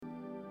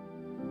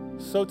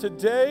So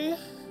today,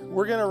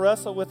 we're going to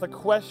wrestle with a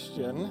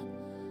question.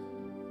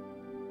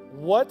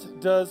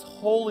 What does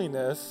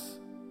holiness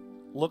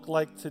look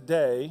like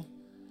today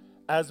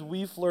as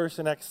we flourish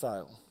in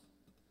exile?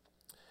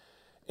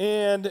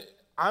 And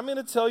I'm going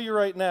to tell you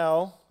right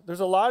now,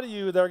 there's a lot of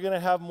you that are going to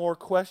have more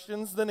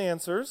questions than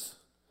answers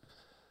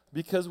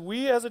because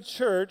we as a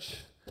church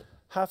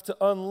have to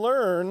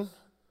unlearn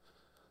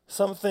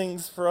some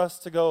things for us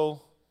to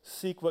go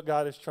seek what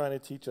God is trying to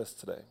teach us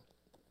today.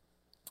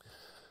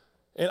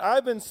 And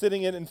I've been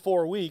sitting in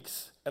 4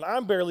 weeks, and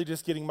I'm barely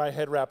just getting my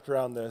head wrapped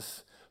around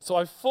this. So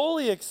I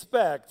fully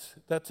expect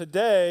that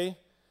today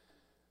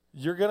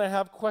you're going to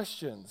have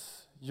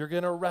questions. You're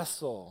going to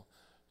wrestle.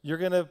 You're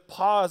going to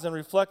pause and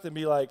reflect and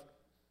be like,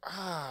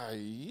 yeah,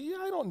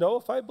 I don't know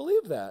if I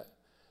believe that.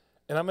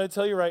 And I'm going to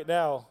tell you right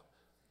now,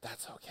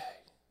 that's okay.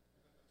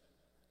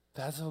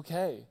 That's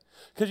okay.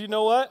 Because you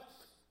know what?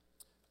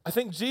 I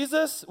think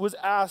Jesus was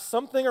asked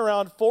something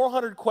around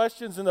 400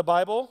 questions in the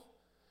Bible,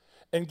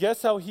 and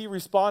guess how he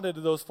responded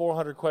to those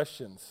 400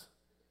 questions?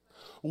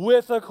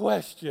 With a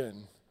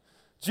question.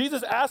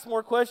 Jesus asked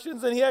more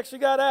questions than he actually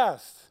got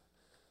asked.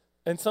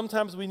 And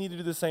sometimes we need to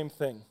do the same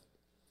thing.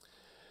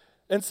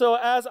 And so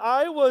as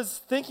I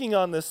was thinking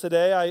on this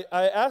today,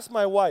 I asked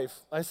my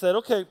wife, I said,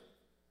 okay,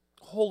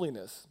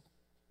 holiness.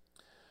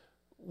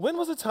 When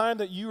was a time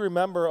that you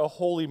remember a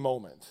holy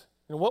moment?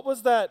 And what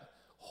was that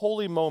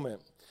holy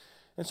moment?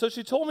 And so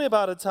she told me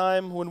about a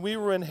time when we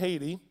were in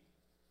Haiti.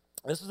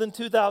 This was in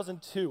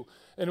 2002,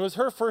 and it was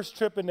her first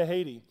trip into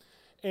Haiti.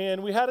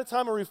 And we had a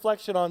time of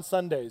reflection on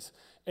Sundays,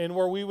 and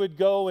where we would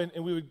go and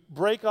we would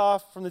break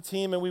off from the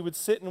team, and we would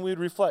sit and we would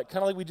reflect,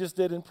 kind of like we just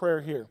did in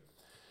prayer here.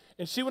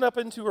 And she went up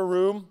into her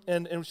room,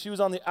 and she was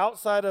on the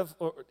outside of,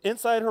 or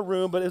inside her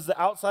room, but it was the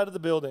outside of the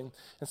building.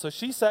 And so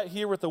she sat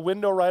here with the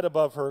window right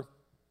above her,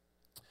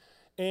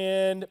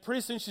 and pretty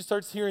soon she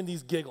starts hearing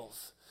these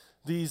giggles,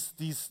 these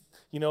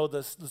you know,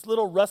 this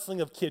little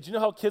rustling of kids. You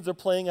know how kids are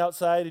playing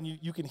outside and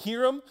you can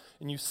hear them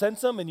and you sense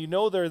them and you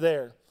know they're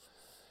there.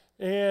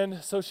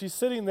 And so she's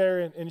sitting there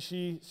and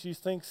she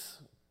thinks,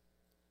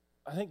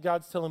 I think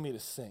God's telling me to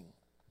sing.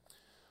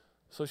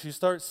 So she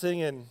starts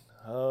singing,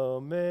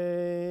 Amazing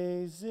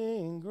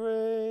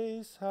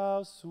Grace,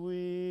 how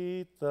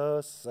sweet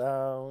the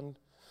sound.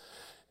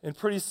 And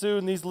pretty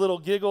soon these little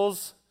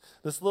giggles,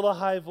 this little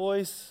high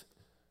voice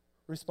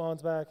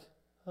responds back,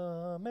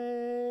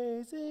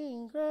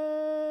 Amazing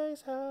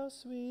grace, how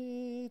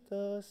sweet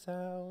the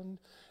sound,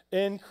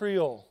 in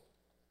Creole,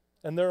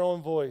 in their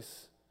own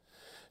voice.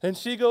 And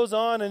she goes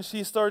on and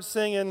she starts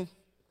singing,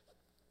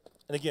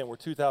 and again, we're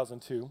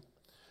 2002.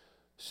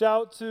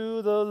 Shout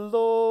to the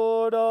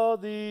Lord, all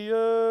the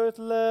earth,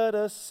 let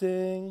us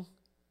sing.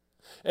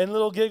 And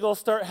little giggles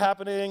start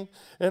happening,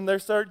 and they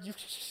start,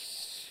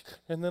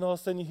 and then all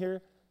of a sudden you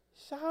hear,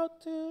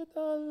 shout to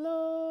the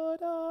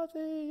Lord, all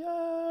the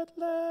earth,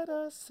 let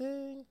us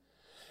sing.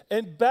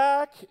 And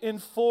back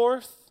and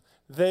forth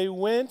they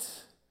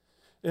went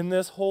in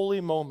this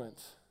holy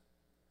moment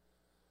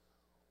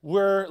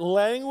where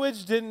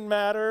language didn't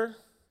matter,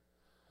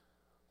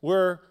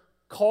 where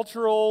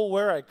cultural,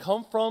 where I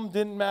come from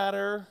didn't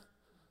matter,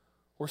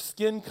 where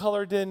skin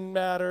color didn't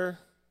matter,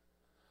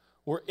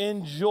 where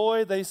in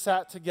joy they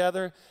sat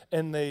together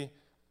and they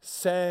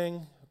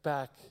sang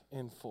back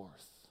and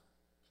forth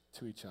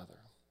to each other.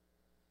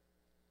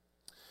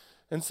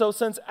 And so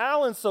since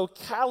Alan so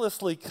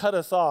callously cut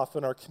us off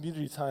in our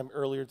community time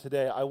earlier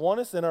today, I want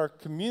us in our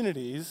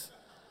communities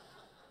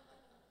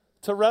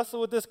to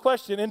wrestle with this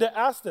question and to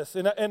ask this.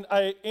 And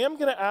I am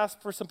going to ask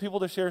for some people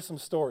to share some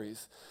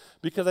stories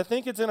because I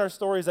think it's in our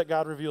stories that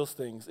God reveals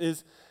things.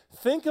 Is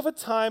think of a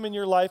time in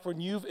your life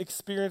when you've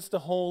experienced a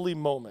holy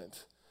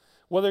moment.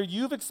 Whether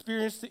you've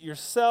experienced it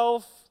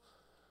yourself,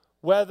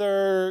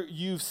 whether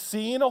you've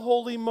seen a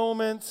holy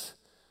moment,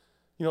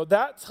 you know,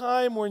 that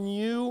time when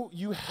you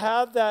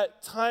have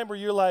that time where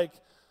you're like,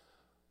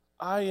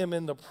 I am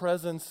in the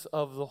presence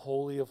of the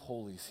Holy of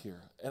Holies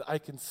here, and I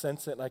can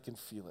sense it and I can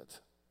feel it.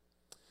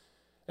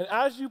 And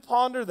as you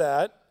ponder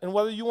that, and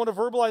whether you want to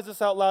verbalize this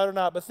out loud or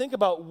not, but think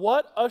about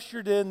what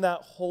ushered in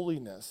that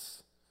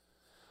holiness.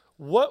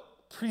 What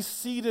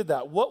preceded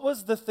that? What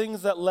was the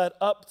things that led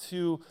up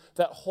to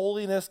that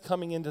holiness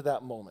coming into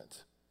that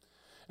moment?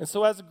 And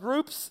so as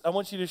groups, I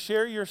want you to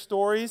share your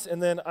stories,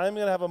 and then I'm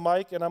going to have a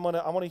mic, and I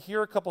want to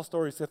hear a couple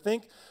stories. I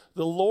think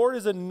the Lord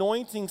is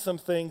anointing some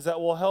things that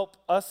will help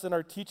us in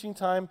our teaching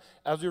time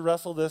as we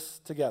wrestle this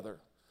together.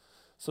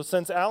 So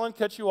since Alan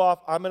cut you off,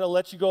 I'm going to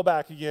let you go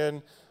back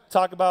again,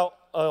 talk about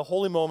a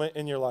holy moment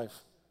in your life.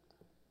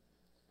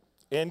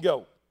 And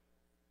go.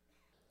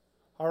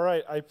 All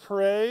right, I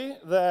pray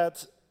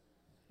that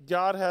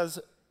God has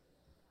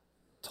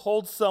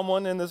told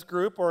someone in this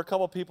group or a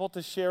couple people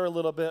to share a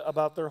little bit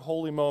about their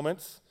holy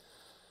moments.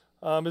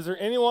 Is there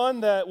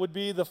anyone that would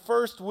be the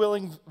first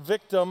willing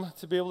victim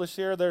to be able to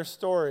share their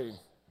story?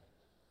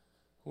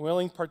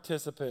 Willing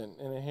participant.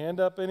 Any hand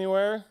up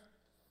anywhere?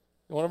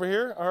 One over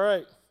here? All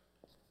right.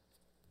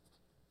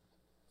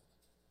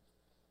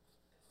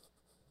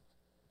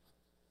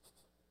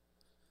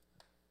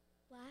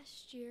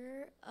 Last last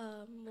year,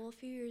 a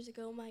few years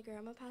ago, my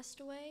grandma passed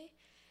away.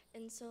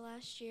 And so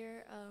last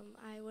year,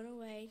 I went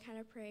away and kind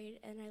of prayed,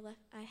 and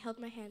I held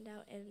my hand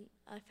out, and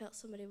I felt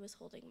somebody was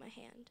holding my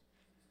hand.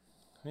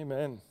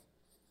 Amen.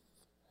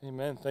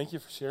 Amen. Thank you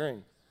for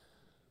sharing.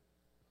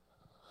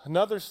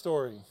 Another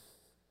story.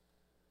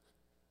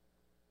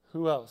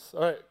 Who else?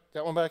 All right,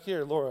 got one back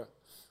here, Laura.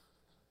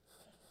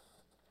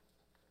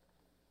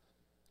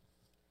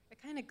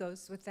 It kind of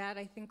goes with that,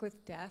 I think,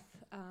 with death.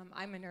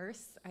 I'm a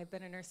nurse. I've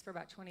been a nurse for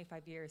about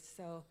 25 years,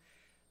 so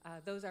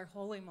those are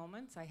holy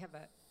moments. I have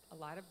a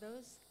lot of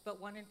those,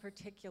 but one in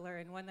particular,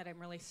 and one that I'm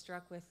really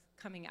struck with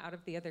coming out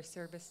of the other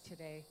service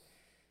today,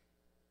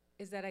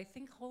 is that I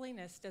think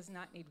holiness does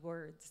not need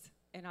words,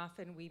 and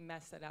often we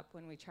mess it up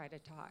when we try to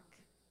talk.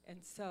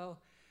 And so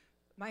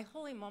my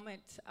holy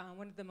moment,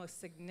 one of the most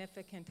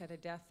significant at a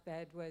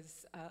deathbed,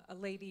 was a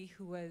lady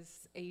who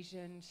was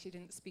Asian. She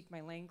didn't speak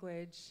my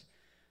language.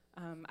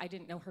 I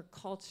didn't know her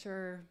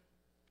culture.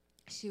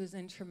 She was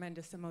in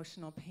tremendous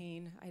emotional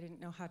pain. I didn't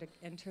know how to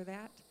enter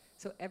that.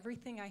 So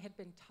everything I had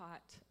been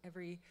taught,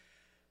 every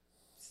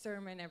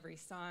sermon, every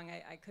song,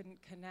 I couldn't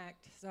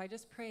connect. So I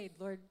just prayed,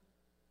 Lord,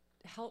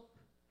 help.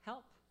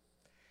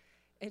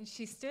 And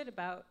she stood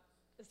about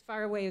as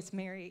far away as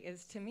Mary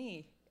is to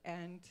me.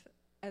 And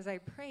as I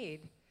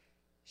prayed,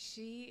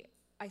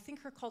 I think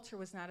her culture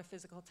was not a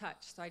physical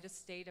touch, so I just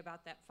stayed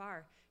about that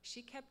far.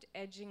 She kept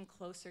edging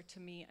closer to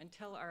me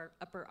until our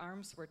upper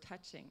arms were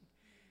touching.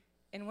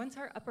 And once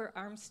our upper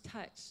arms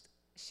touched,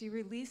 she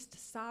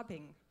released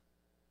sobbing.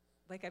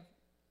 Like it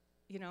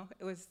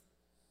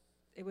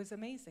was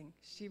amazing.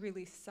 She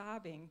released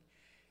sobbing,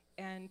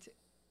 and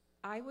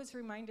I was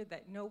reminded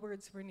that no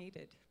words were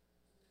needed.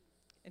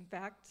 In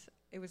fact,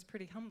 it was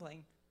pretty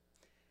humbling.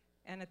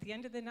 And at the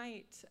end of the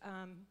night,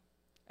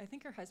 I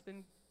think her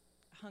husband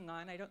hung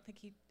on.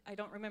 I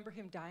don't remember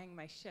him dying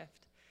my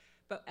shift.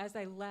 But as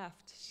I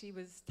left, she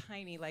was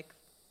tiny, like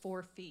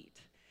 4 feet.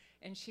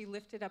 And she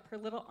lifted up her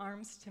little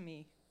arms to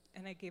me,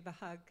 and I gave a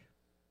hug.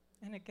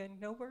 And again,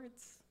 no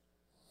words.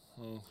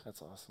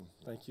 That's awesome.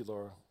 Thank you,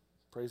 Laura.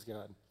 Praise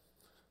God.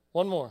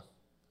 One more.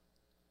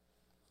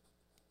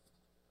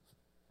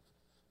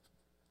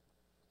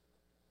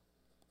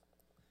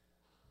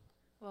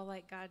 Well,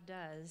 like God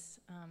does,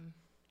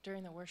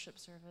 during the worship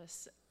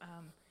service,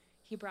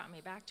 he brought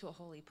me back to a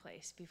holy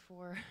place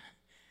before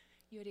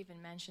you had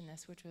even mentioned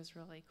this, which was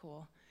really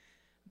cool.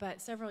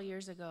 But several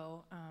years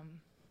ago,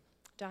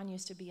 Don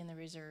used to be in the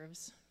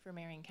reserves for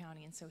Marion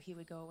County, and so he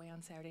would go away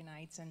on Saturday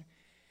nights, and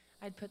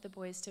I'd put the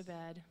boys to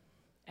bed,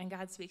 and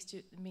God speaks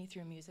to me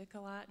through music a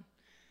lot.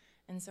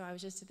 And so I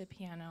was just at the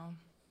piano,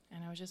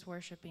 and I was just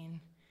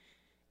worshiping,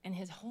 and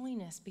his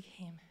holiness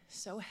became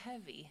so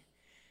heavy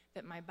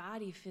that my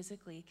body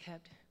physically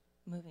kept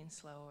moving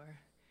slower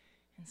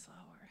and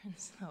slower and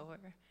slower.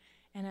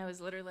 And I was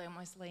literally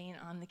almost laying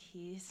on the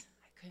keys.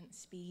 I couldn't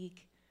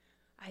speak.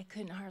 I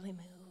couldn't hardly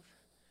move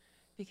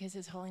because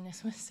his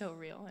holiness was so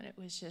real, and it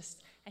was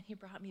just, and he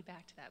brought me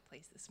back to that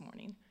place this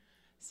morning.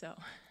 So.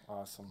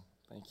 Awesome.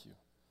 Thank you.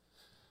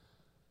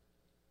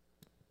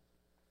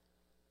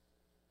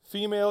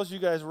 Females, you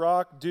guys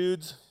rock.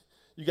 Dudes,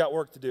 you got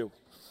work to do.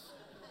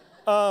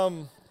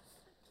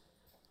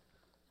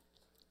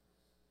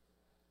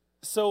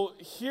 So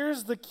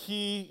here's the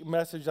key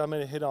message I'm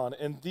going to hit on,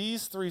 and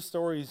these 3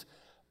 stories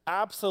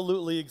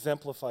absolutely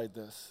exemplified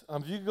this.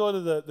 If you go to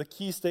the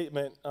key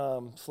statement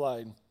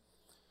slide,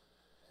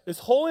 is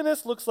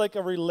holiness looks like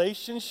a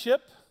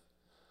relationship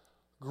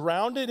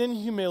grounded in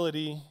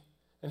humility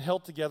and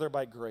held together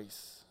by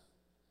grace.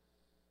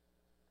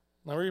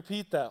 Let me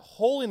repeat that.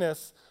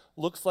 Holiness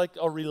looks like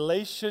a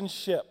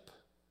relationship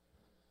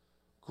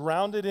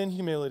grounded in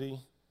humility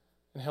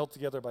and held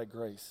together by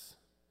grace.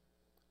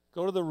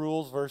 Go to the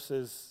rules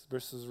versus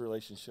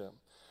relationship.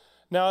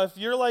 Now, if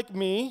you're like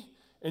me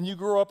and you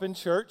grew up in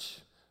church,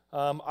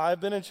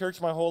 I've been in church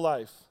my whole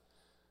life.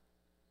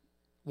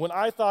 When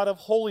I thought of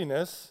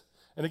holiness,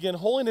 and again,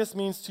 holiness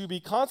means to be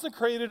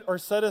consecrated or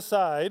set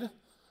aside,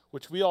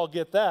 which we all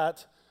get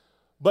that,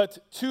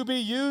 but to be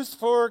used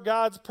for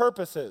God's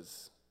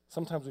purposes.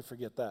 Sometimes we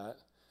forget that.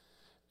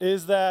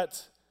 Is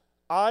that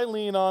I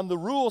lean on the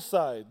rule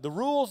side. The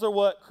rules are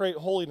what create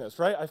holiness,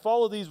 right? I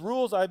follow these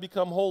rules, I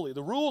become holy.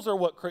 The rules are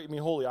what create me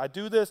holy. I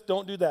do this,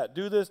 don't do that.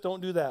 Do this,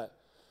 don't do that.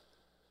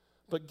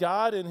 But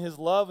God in his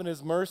love and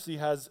his mercy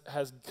has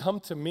come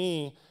to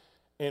me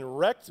and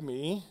wrecked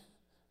me.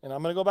 And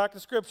I'm going to go back to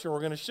Scripture. We're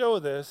going to show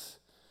this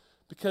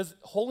because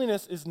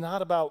holiness is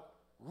not about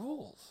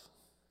rules.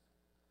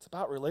 It's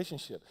about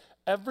relationship.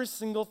 Every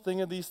single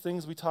thing of these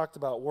things we talked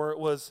about, where it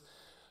was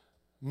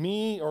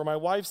me or my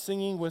wife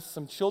singing with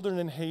some children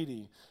in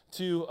Haiti,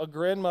 to a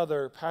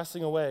grandmother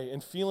passing away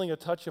and feeling a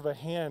touch of a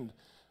hand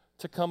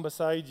to come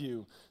beside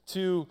you,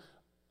 to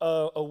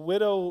a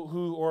widow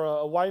or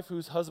a wife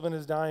whose husband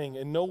is dying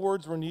and no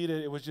words were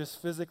needed, it was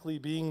just physically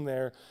being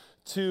there,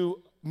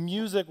 to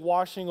music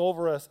washing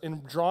over us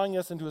and drawing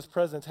us into his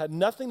presence, had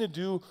nothing to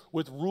do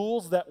with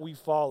rules that we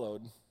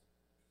followed.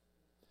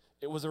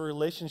 It was a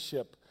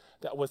relationship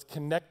that was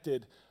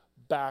connected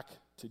back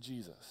to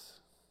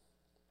Jesus.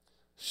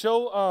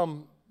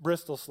 Show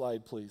Bristol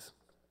slide, please.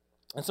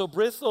 And so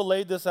Bristol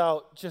laid this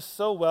out just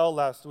so well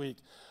last week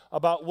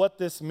about what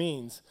this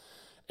means.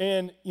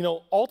 And,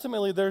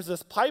 ultimately there's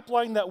this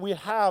pipeline that we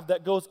have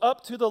that goes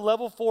up to the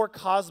level 4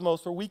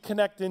 cosmos where we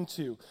connect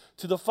into,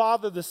 to the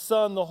Father, the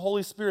Son, the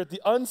Holy Spirit,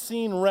 the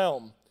unseen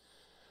realm.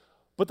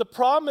 But the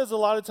problem is a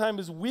lot of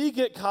times we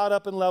get caught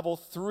up in level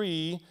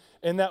 3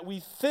 and that we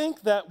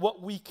think that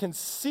what we can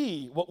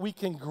see, what we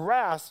can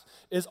grasp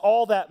is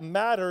all that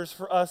matters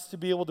for us to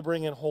be able to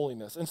bring in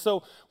holiness. And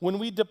so when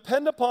we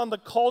depend upon the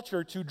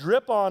culture to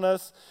drip on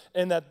us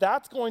and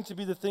that's going to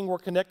be the thing we're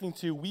connecting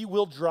to, we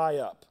will dry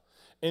up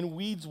and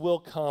weeds will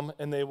come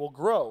and they will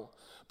grow.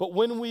 But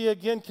when we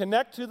again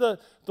connect to the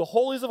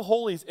holies of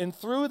holies and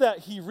through that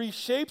he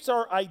reshapes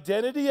our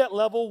identity at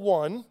level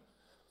 1,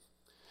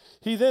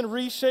 he then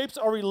reshapes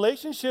our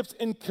relationships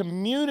in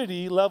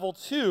community, level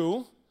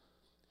 2.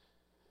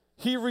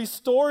 He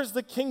restores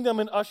the kingdom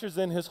and ushers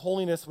in his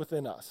holiness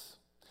within us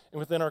and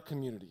within our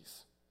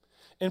communities.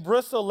 And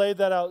Bristol laid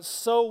that out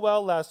so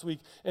well last week.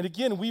 And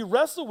again, we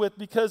wrestle with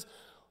because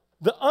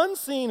the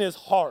unseen is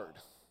hard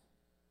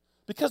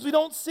because we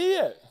don't see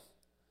it.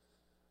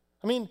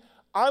 I mean,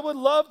 I would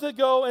love to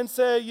go and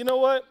say, you know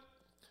what?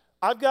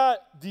 I've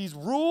got these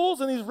rules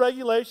and these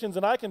regulations,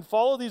 and I can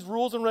follow these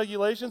rules and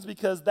regulations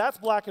because that's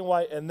black and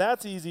white and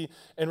that's easy.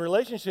 And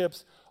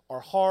relationships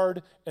are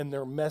hard and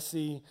they're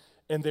messy.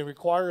 And they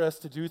require us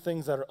to do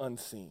things that are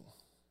unseen.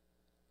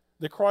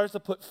 They require us to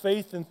put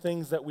faith in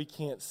things that we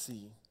can't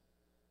see.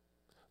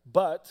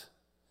 But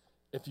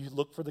if you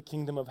look for the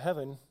kingdom of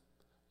heaven,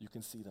 you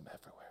can see them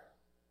everywhere.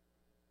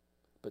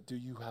 But do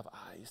you have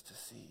eyes to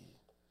see?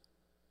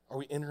 Are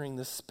we entering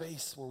this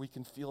space where we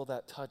can feel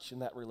that touch in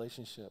that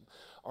relationship?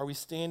 Are we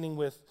standing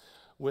with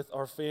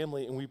our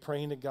family and we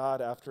praying to God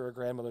after our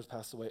grandmother's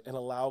passed away and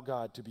allow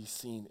God to be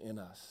seen in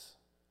us?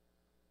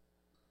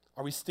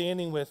 Are we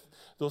standing with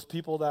those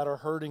people that are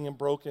hurting and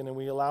broken and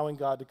we allowing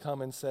God to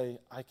come and say,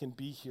 I can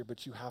be here,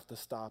 but you have to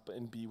stop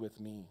and be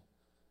with me.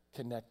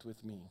 Connect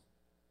with me.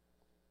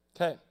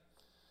 Okay.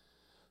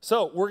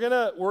 So we're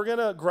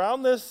gonna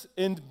ground this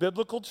in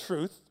biblical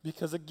truth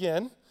because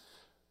again,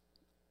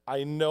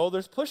 I know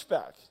there's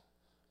pushback.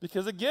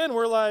 Because again,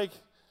 we're like,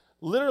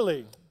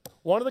 literally,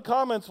 one of the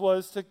comments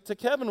was to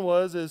Kevin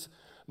is,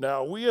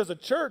 now we as a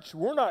church,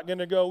 we're not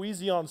gonna go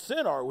easy on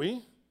sin, are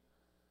we?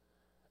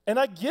 And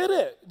I get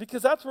it,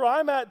 because that's where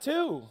I'm at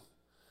too.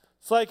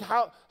 It's like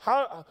how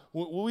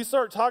when we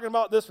start talking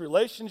about this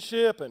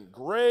relationship and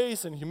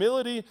grace and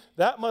humility,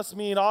 that must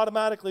mean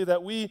automatically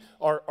that we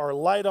are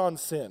light on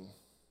sin.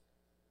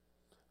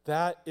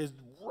 That is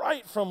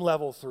right from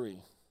level 3.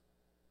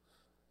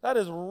 That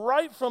is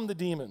right from the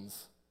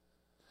demons.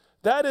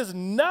 That is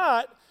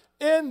not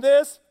in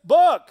this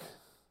book.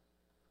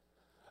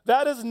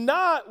 That is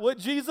not what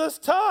Jesus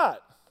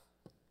taught.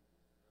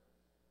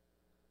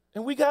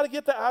 And we got to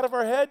get that out of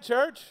our head,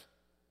 church.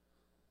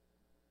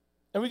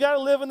 And we got to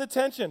live in the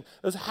tension.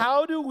 Is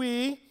how do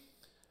we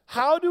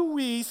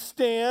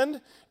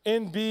stand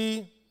and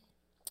be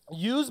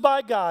used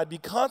by God, be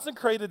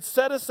consecrated,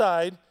 set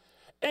aside,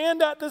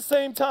 and at the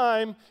same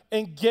time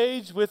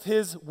engage with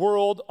his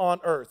world on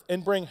earth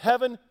and bring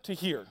heaven to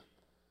here?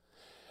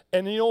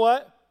 And you know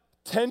what?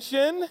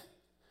 Tension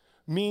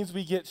means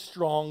we get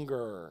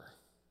stronger.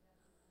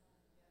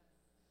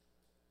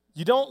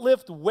 You don't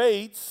lift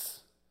weights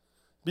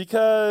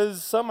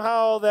because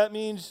somehow that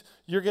means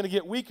you're going to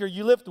get weaker.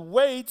 You lift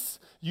weights,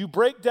 you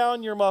break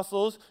down your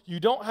muscles,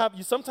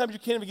 sometimes you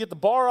can't even get the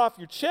bar off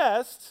your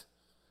chest,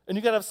 and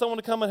you got to have someone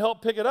to come and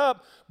help pick it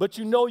up, but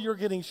you know you're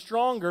getting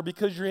stronger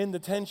because you're in the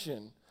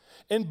tension.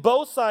 And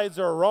both sides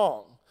are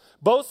wrong.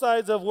 Both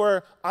sides of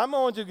where I'm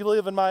going to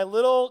live in my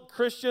little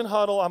Christian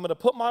huddle, I'm going to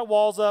put my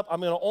walls up, I'm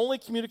going to only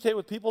communicate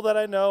with people that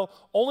I know,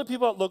 only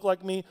people that look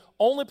like me,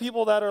 only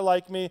people that are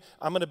like me.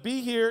 I'm going to be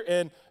here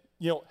and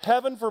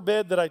heaven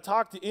forbid that I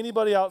talk to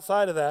anybody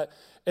outside of that.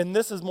 And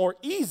this is more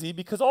easy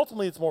because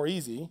ultimately it's more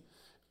easy.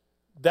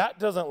 That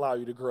doesn't allow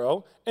you to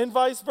grow. And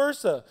vice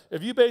versa.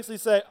 If you basically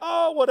say,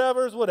 oh,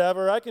 whatever's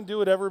whatever, I can do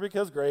whatever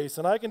because grace,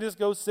 and I can just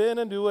go sin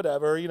and do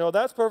whatever,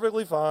 that's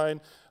perfectly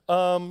fine.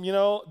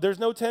 There's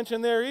no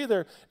tension there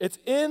either. It's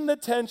in the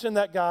tension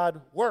that God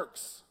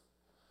works.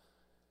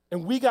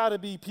 And we got to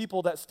be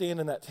people that stand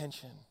in that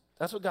tension.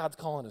 That's what God's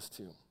calling us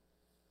to.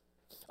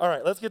 All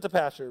right, let's get to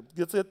Pastor.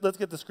 Let's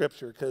get to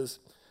Scripture because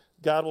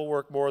God will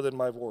work more than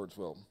my words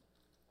will.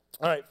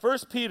 All right, 1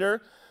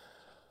 Peter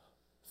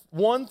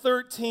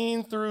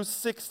 1:13 through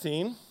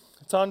 16.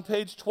 It's on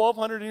page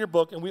 1200 in your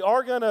book, and we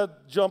are going to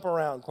jump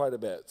around quite a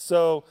bit.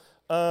 So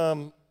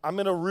I'm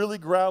going to really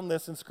ground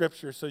this in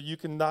Scripture so you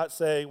can not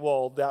say,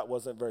 well, that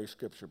wasn't very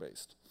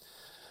Scripture-based.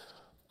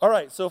 All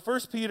right, so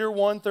 1 Peter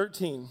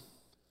 1:13.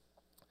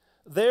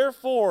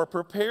 Therefore,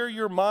 prepare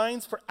your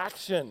minds for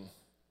action.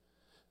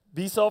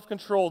 Be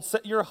self-controlled.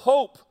 Set your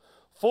hope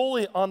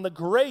fully on the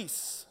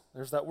grace,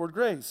 there's that word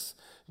grace,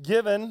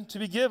 to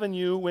be given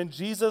you when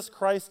Jesus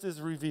Christ is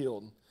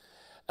revealed.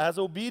 As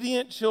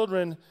obedient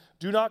children,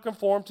 do not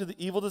conform to the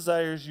evil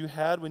desires you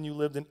had when you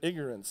lived in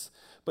ignorance.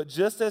 But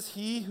just as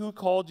he who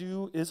called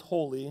you is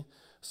holy,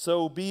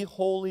 So be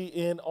holy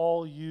in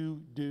all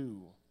you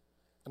do.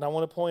 And I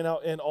want to point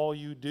out in all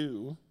you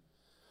do.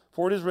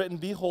 For it is written,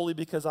 be holy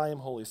because I am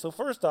holy. So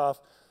first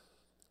off,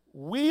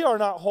 we are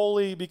not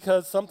holy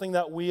because something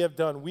that we have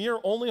done. We are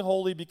only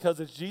holy because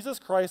it's Jesus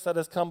Christ that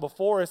has come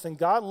before us, and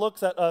God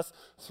looks at us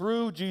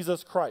through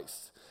Jesus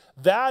Christ.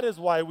 That is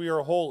why we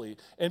are holy.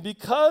 And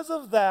because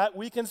of that,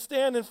 we can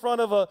stand in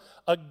front of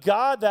a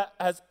God that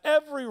has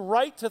every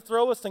right to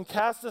throw us and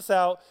cast us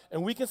out,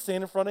 and we can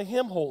stand in front of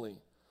him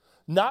holy.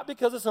 Not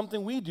because of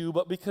something we do,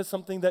 but because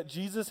something that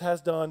Jesus has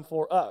done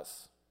for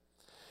us.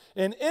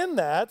 And in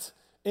that,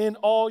 in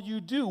all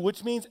you do,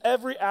 which means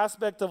every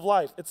aspect of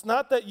life. It's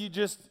not that you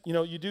just,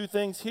 you do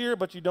things here,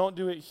 but you don't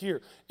do it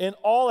here. In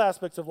all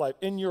aspects of life,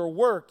 in your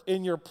work,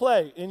 in your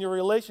play, in your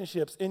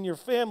relationships, in your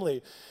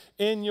family,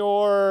 in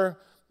your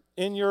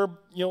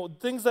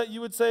things that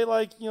you would say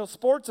like,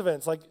 sports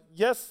events. Like,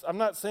 yes, I'm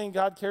not saying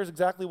God cares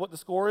exactly what the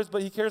score is,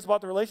 but he cares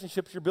about the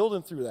relationships you're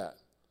building through that.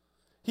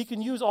 He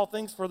can use all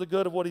things for the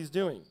good of what he's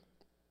doing.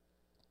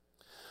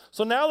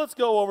 So now let's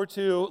go over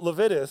to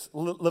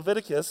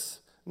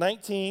Leviticus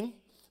 19.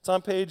 It's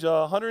on page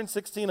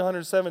 116,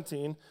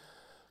 117.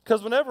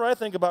 Because whenever I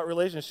think about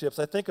relationships,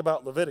 I think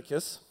about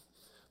Leviticus.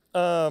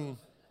 God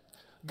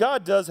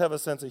does have a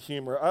sense of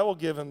humor. I will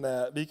give him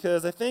that.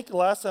 Because I think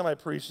last time I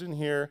preached in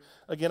here,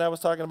 again, I was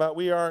talking about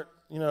we're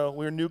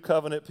new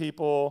covenant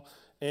people.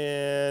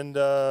 And,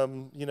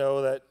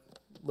 that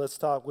let's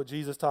talk what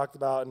Jesus talked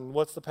about. And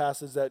what's the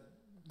passage that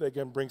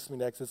again brings me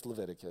next? It's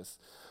Leviticus.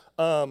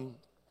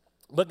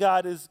 But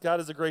God is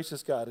a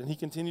gracious God. And he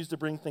continues to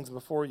bring things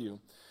before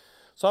you.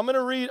 So I'm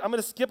going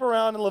to skip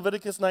around in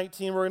Leviticus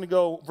 19. We're going to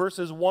go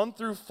verses 1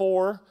 through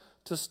 4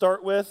 to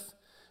start with.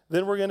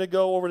 Then we're going to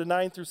go over to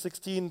 9 through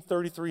 16,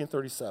 33, and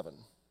 37.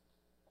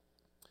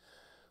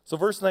 So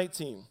verse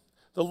 19.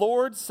 The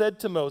Lord said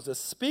to Moses,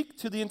 speak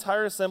to the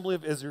entire assembly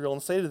of Israel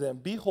and say to them,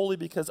 be holy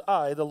because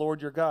I, the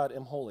Lord your God,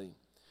 am holy.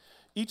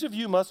 Each of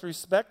you must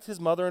respect his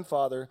mother and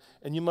father,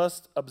 and you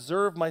must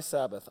observe my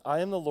Sabbath.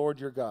 I am the Lord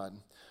your God.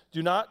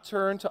 Do not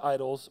turn to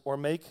idols or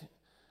make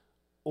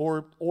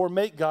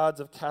gods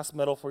of cast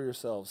metal for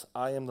yourselves.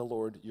 I am the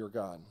Lord your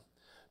God.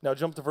 Now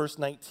jump to verse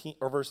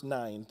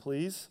 9,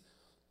 please.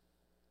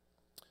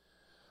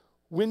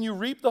 When you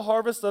reap the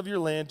harvest of your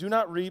land, do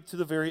not reap to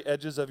the very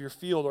edges of your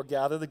field or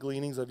gather the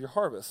gleanings of your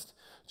harvest.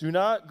 Do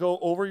not go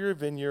over your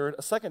vineyard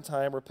a second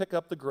time or pick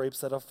up the grapes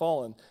that have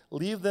fallen.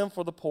 Leave them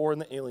for the poor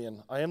and the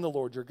alien. I am the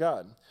Lord your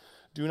God.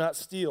 Do not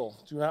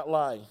steal, do not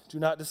lie, do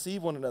not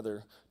deceive one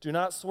another. Do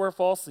not swear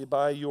falsely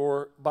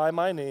by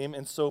my name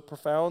and so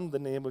profound the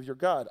name of your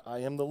God. I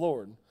am the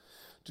Lord.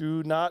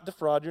 Do not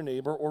defraud your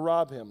neighbor or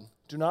rob him.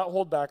 Do not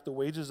hold back the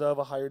wages of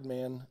a hired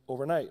man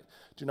overnight.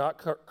 Do not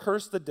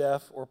curse the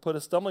deaf or put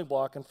a stumbling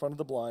block in front of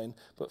the blind,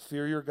 but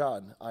fear your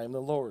God. I am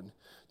the Lord.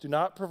 Do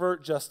not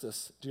pervert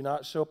justice. Do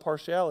not show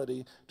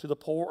partiality to the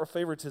poor or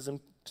favoritism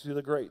to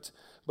the great,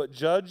 but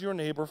judge your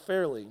neighbor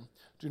fairly.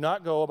 Do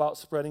not go about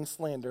spreading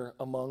slander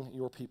among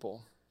your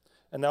people.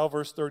 And now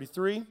verse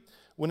 33,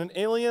 when an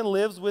alien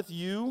lives with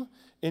you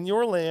in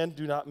your land,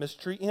 do not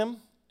mistreat him.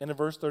 And in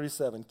verse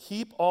 37,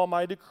 keep all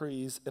my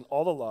decrees and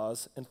all the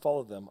laws and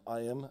follow them.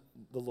 I am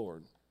the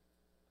Lord.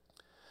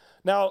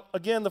 Now,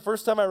 again, the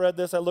first time I read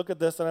this, I look at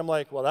this and I'm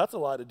like, well, that's a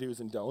lot of do's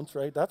and don'ts,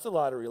 right? That's a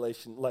lot of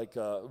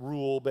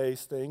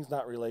rule-based things,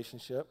 not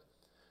relationship.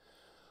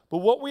 But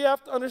what we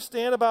have to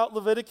understand about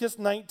Leviticus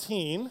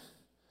 19,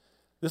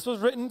 this was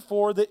written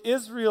for the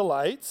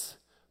Israelites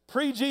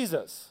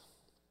pre-Jesus.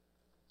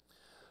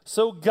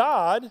 So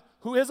God,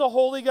 who is a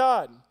holy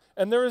God,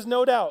 and there is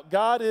no doubt,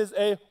 God is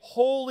a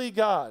holy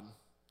God.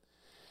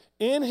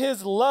 In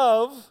his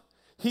love,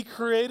 he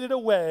created a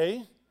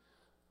way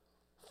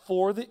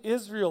for the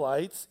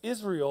Israelites,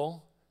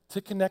 Israel,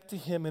 to connect to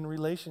him in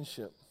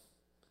relationship.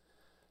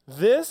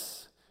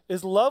 This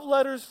is love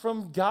letters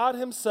from God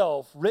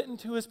himself written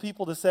to his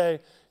people to say,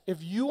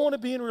 if you want to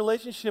be in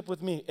relationship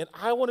with me and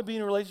I want to be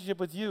in relationship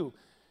with you,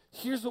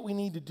 here's what we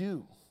need to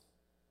do.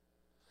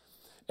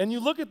 And you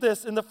look at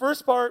this in the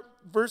first part,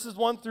 verses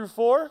 1 through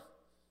 4,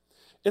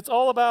 it's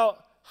all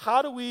about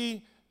how do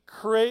we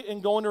create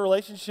and go into a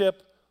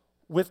relationship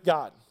with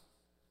God?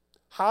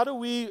 How do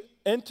we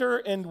enter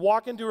and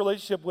walk into a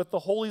relationship with the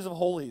holies of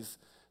holies,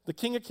 the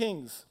King of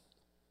Kings?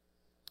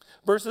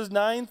 Verses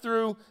 9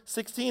 through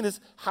 16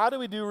 is how do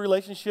we do a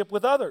relationship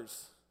with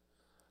others?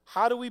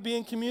 How do we be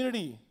in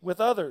community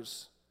with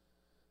others?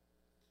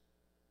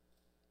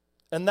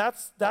 And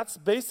that's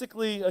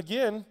basically,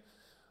 again,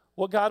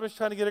 what God was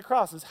trying to get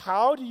across is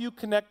how do you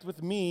connect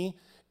with me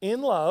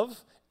in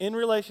love, in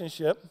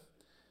relationship,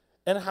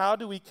 and how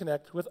do we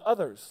connect with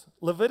others?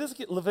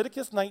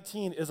 Leviticus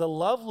 19 is a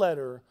love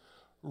letter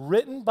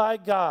written by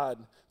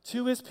God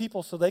to his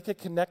people so they could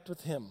connect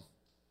with him.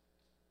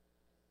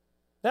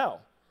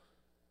 Now,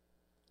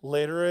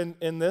 later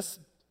in this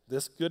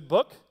good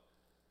book,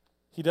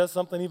 he does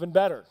something even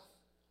better.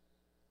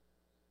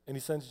 And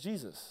he sends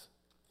Jesus.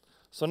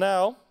 So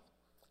now,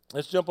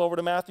 let's jump over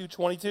to Matthew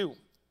 22.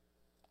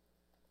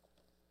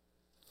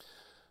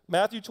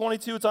 Matthew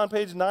 22, it's on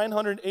page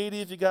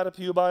 980 if you got a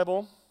Pew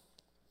Bible.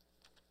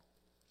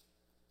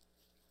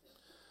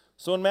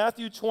 So in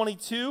Matthew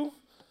 22,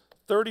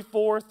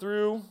 34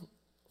 through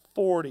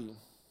 40.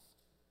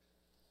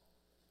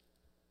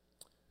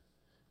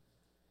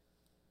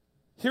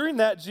 Hearing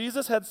that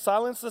Jesus had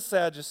silenced the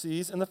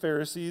Sadducees and the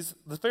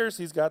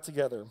Pharisees got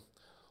together.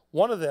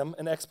 One of them,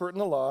 an expert in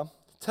the law,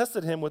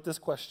 tested him with this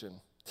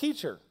question: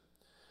 Teacher,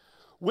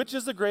 which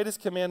is the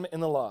greatest commandment in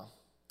the law?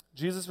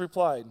 Jesus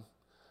replied,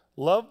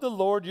 love the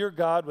Lord your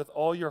God with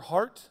all your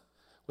heart,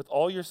 with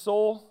all your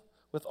soul,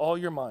 with all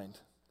your mind.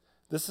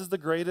 This is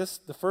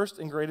the first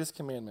and greatest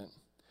commandment.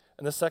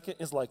 And the second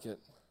is like it.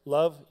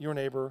 Love your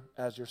neighbor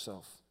as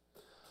yourself.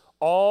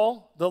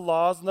 All the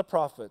laws and the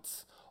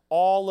prophets,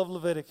 all of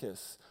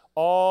Leviticus,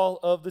 all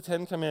of the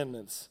 10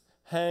 commandments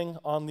hang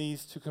on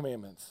these 2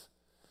 commandments.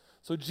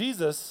 So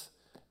Jesus,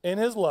 in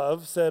his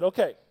love, said,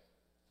 okay,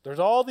 there's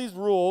all these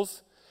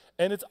rules,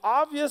 and it's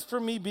obvious for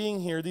me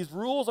being here, these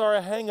rules are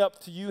a hang up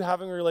to you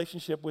having a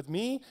relationship with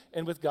me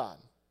and with God.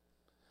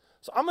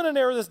 So I'm going to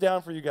narrow this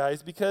down for you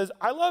guys because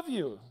I love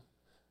you,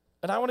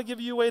 and I want to give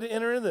you a way to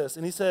enter into this.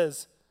 And he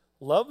says,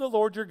 love the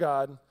Lord your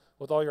God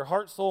with all your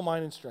heart, soul,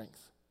 mind, and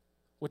strength,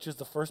 which is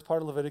the first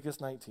part of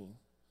Leviticus 19.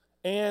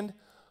 And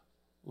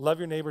love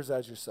your neighbors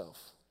as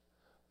yourself.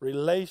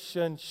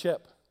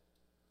 Relationship.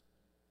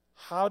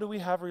 How do we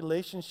have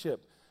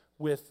relationship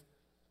with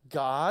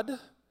God,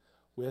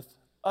 with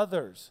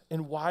others?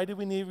 And why do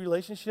we need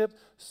relationship?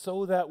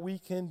 So that we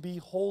can be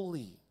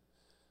holy.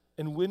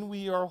 And when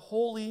we are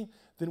holy,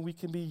 then we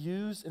can be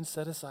used and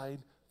set aside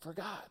for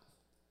God.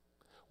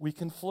 We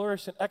can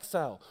flourish in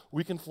exile.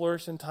 We can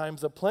flourish in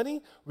times of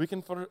plenty. We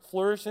can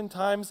flourish in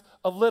times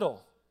of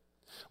little.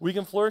 We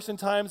can flourish in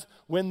times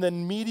when the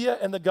media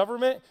and the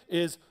government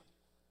is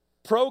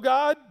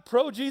pro-God,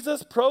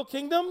 pro-Jesus,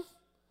 pro-kingdom.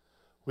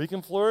 We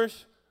can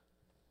flourish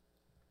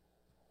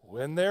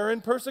when they're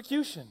in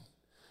persecution,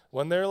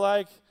 when they're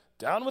like,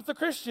 down with the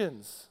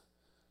Christians.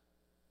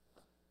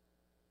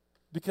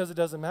 Because it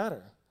doesn't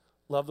matter.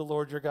 Love the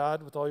Lord your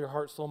God with all your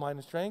heart, soul, mind,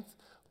 and strength.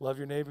 Love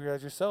your neighbor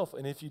as yourself.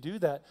 And if you do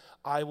that,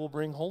 I will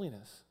bring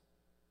holiness.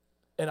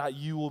 And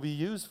you will be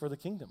used for the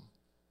kingdom.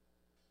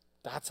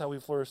 That's how we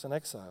flourish in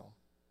exile.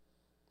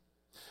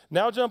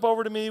 Now jump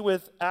over to me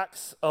with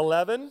Acts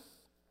 11.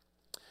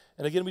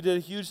 And again, we did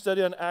a huge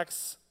study on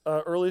Acts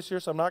earlier this year,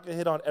 so I'm not going to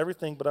hit on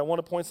everything, but I want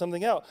to point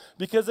something out.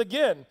 Because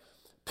again,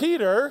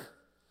 Peter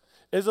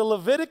is a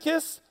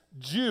Leviticus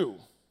Jew.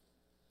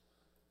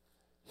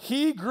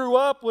 He grew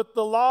up with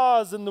the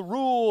laws and the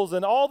rules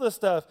and all this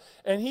stuff,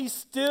 and he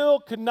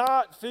still could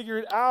not figure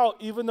it out,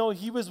 even though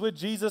he was with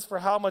Jesus for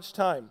how much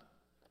time?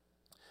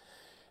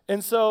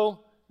 And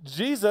so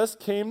Jesus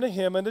came to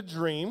him in a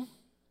dream,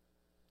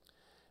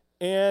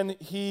 and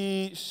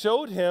he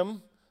showed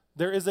him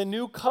there is a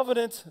new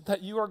covenant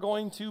that you are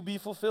going to be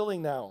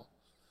fulfilling now.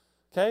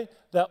 Okay?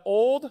 That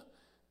old,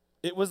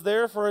 it was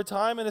there for a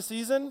time and a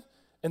season,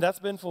 and that's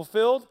been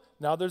fulfilled.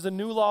 Now there's a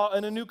new law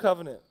and a new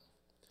covenant.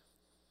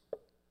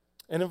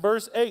 And in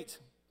verse 8,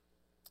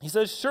 he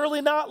says,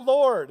 surely not,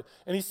 Lord.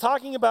 And he's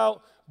talking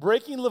about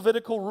breaking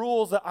Levitical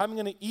rules that I'm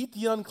going to eat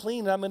the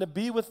unclean and I'm going to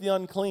be with the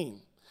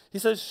unclean. He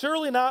says,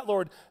 surely not,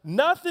 Lord.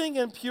 Nothing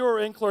impure or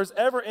unclean has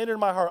ever entered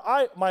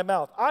my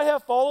mouth. I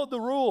have followed the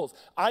rules.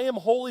 I am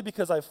holy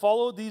because I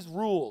followed these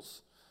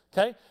rules.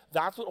 Okay?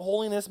 That's what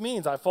holiness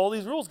means. I follow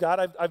these rules,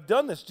 God. I've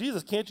done this.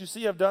 Jesus, can't you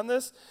see I've done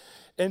this?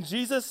 And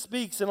Jesus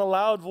speaks in a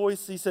loud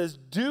voice. He says,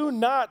 do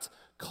not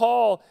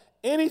call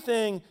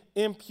anything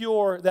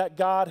impure that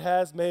God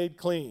has made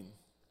clean.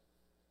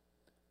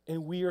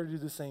 And we are to do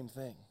the same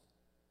thing.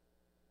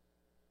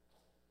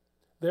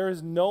 There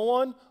is no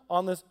one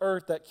on this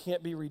earth that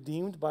can't be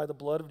redeemed by the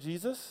blood of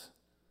Jesus.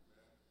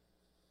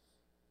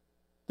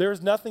 There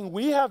is nothing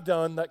we have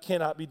done that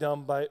cannot be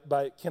done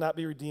cannot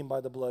be redeemed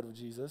by the blood of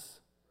Jesus.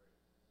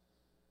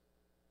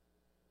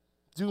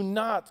 Do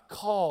not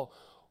call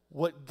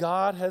what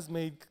God has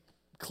made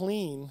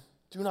clean,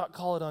 do not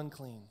call it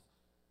unclean.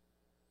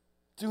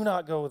 Do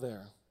not go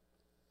there.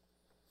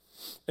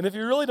 And if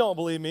you really don't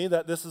believe me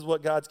that this is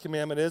what God's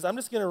commandment is, I'm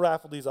just going to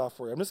raffle these off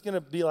for you. I'm just going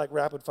to be like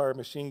rapid fire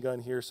machine gun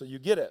here so you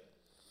get it.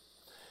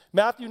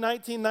 Matthew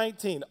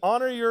 19:19,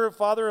 honor your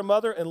father and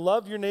mother and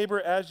love your neighbor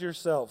as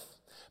yourself.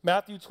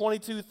 Matthew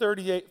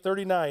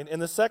 22:38-39,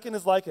 and the second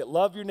is like it,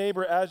 love your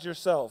neighbor as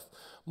yourself.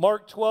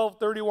 Mark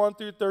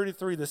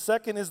 12:31-33, the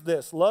second is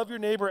this, love your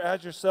neighbor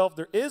as yourself.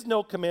 There is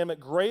no commandment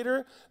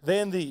greater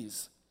than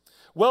these.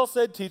 Well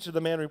said, teacher, the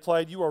man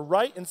replied. You are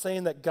right in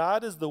saying that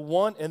God is the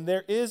one and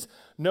there is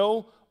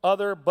no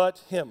other but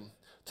him.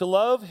 To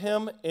love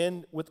him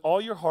with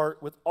all your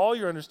heart, with all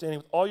your understanding,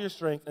 with all your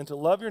strength, and to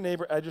love your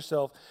neighbor as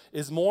yourself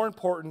is more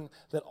important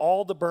than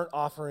all the burnt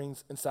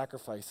offerings and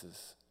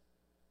sacrifices.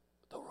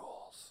 The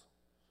rules.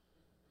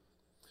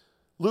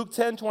 Luke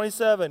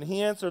 10:27,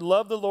 he answered,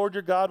 love the Lord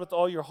your God with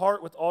all your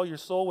heart, with all your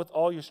soul, with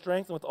all your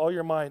strength, and with all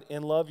your mind,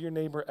 and love your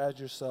neighbor as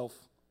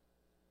yourself.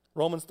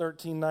 Romans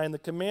 13:9, the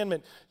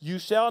commandment, you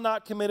shall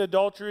not commit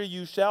adultery,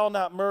 you shall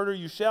not murder,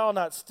 you shall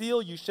not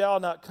steal, you shall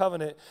not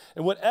covet.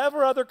 And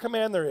whatever other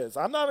command there is,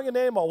 I'm not going to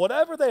name all,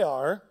 whatever they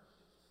are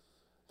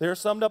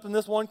summed up in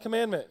this one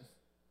commandment.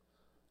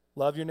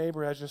 Love your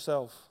neighbor as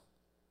yourself.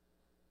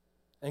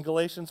 And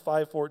Galatians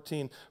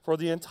 5:14, for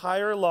the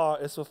entire law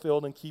is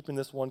fulfilled in keeping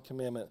this one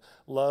commandment,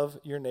 love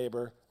your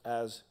neighbor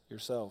as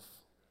yourself.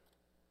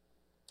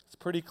 It's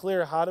pretty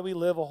clear. How do we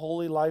live a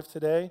holy life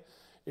today?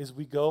 Is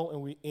we go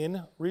and we,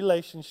 in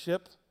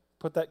relationship,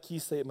 put that key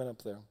statement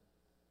up there.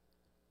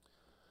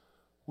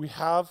 We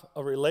have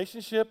a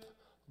relationship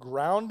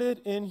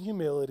grounded in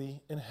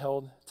humility and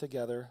held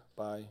together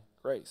by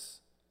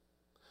grace.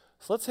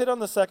 So let's hit on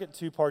the second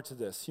two parts of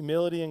this,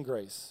 humility and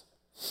grace.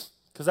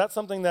 Because that's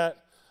something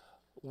that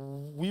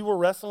we were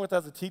wrestling with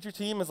as a teacher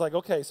team. Is like,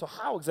 okay, so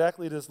how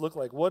exactly does this look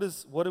like? What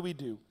do we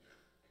do?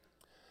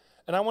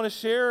 And I want to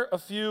share a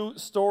few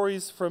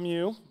stories from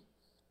you.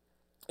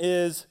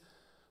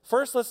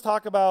 First, let's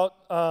talk about,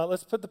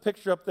 let's put the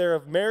picture up there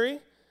of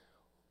Mary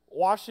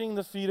washing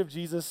the feet of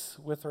Jesus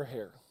with her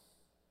hair.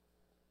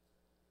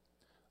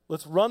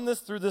 Let's run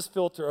this through this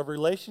filter of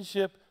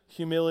relationship,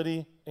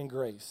 humility, and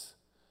grace.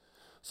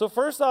 So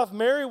first off,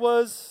 Mary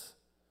was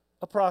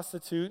a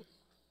prostitute.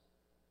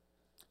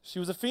 She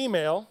was a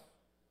female.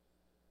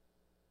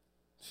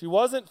 She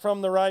wasn't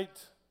from the right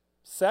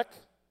sect.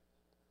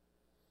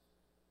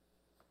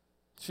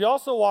 She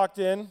also walked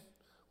in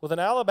with an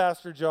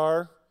alabaster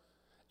jar,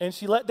 and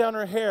she let down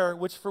her hair,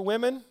 which for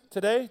women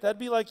today, that'd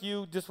be like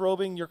you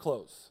disrobing your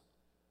clothes.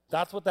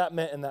 That's what that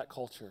meant in that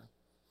culture.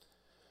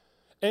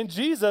 And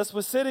Jesus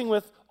was sitting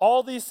with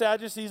all these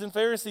Sadducees and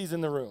Pharisees in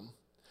the room.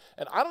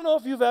 And I don't know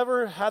if you've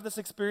ever had this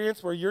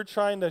experience where you're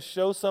trying to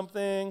show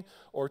something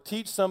or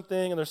teach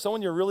something, and there's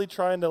someone you're really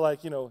trying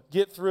to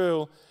get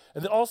through,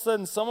 and then all of a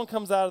sudden someone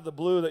comes out of the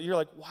blue that you're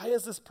like, why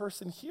is this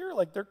person here?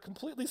 Like, they're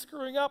completely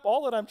screwing up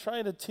all that I'm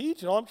trying to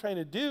teach and all I'm trying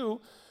to do.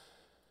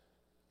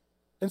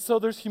 And so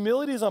there's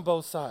humilities on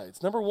both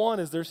sides. Number one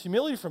is there's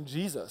humility from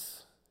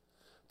Jesus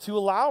to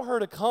allow her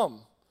to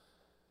come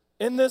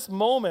in this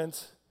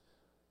moment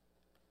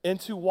and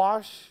to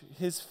wash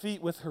his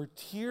feet with her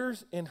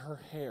tears in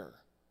her hair.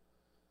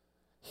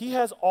 He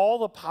has all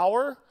the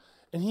power,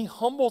 and he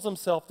humbles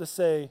himself to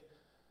say,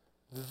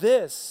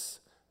 this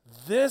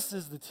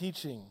is the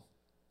teaching.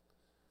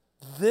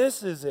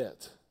 This is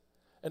it.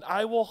 And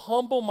I will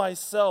humble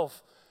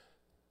myself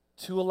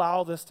to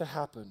allow this to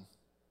happen.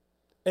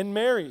 And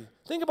Mary,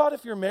 think about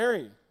if you're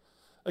Mary.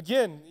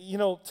 Again,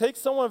 take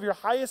someone of your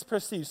highest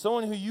prestige,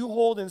 someone who you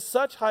hold in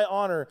such high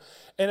honor,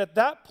 and at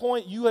that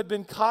point you had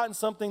been caught in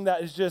something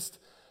that is just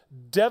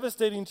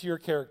devastating to your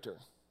character.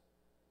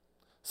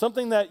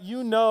 Something that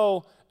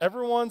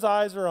everyone's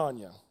eyes are on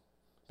you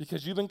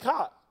because you've been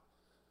caught.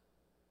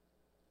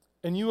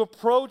 And you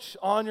approach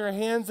on your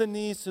hands and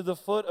knees to the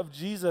foot of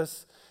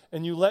Jesus,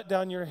 and you let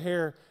down your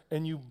hair,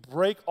 and you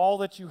break all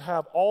that you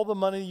have, all the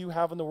money you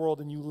have in the world,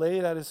 and you lay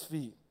it at his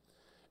feet.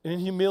 And in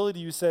humility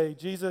you say,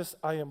 Jesus,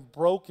 I am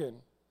broken.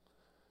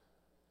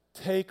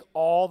 Take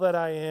all that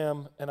I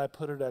am, and I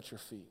put it at your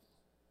feet.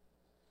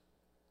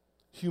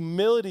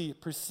 Humility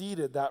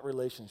preceded that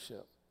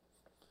relationship.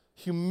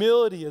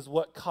 Humility is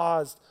what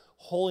caused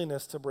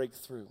holiness to break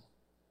through.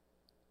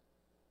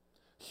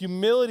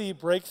 Humility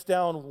breaks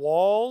down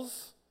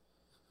walls,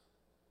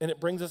 and it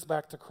brings us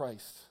back to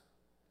Christ.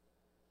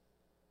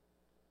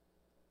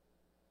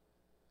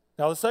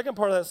 Now, the second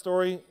part of that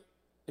story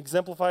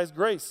exemplifies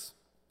grace.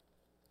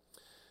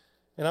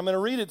 And I'm going to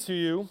read it to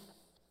you,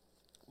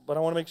 but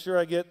I want to make sure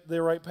I get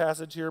the right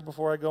passage here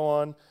before I go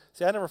on.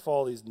 See, I never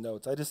follow these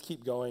notes. I just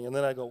keep going, and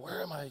then I go,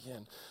 where am I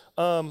again?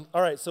 All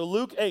right, so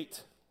Luke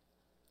 8.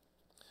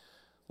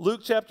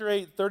 Luke chapter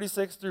 8,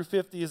 36 through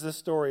 50 is this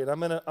story. And I'm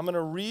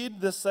gonna read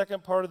the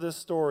second part of this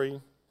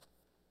story.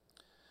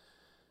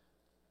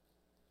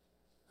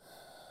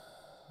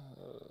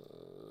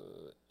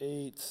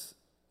 8, is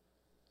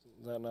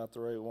that not the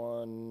right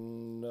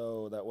one?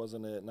 No, that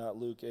wasn't it. Not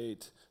Luke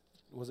 8.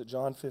 Was it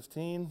John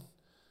 15?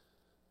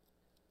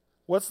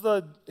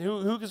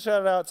 Who can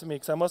shout it out to me?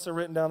 Because I must have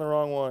written down the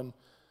wrong one.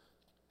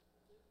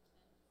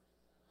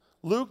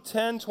 Luke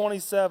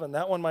 10:27.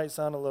 That one might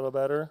sound a little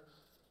better.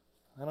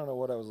 I don't know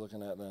what I was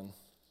looking at then.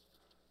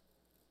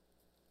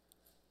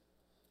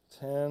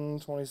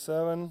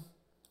 10:27.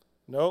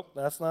 Nope,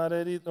 that's not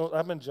it either. No,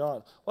 I'm in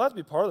John. Well, that'd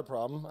be part of the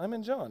problem. I'm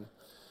in John.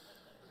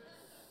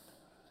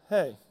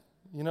 Hey,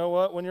 you know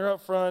what? When you're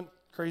up front,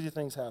 crazy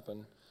things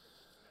happen.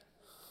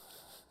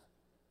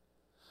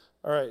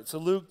 All right, so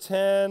Luke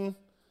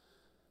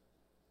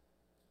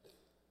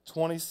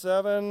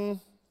 10:27.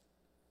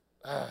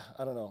 I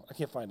don't know. I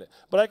can't find it.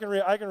 But I can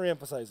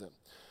reemphasize it.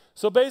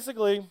 So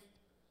basically,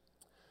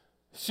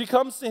 she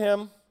comes to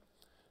him.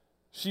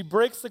 She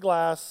breaks the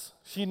glass.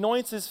 She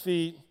anoints his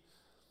feet.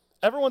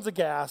 Everyone's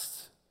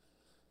aghast.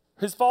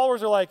 His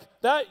followers are like,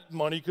 that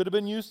money could have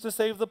been used to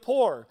save the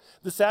poor.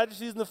 The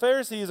Sadducees and the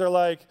Pharisees are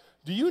like,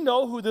 do you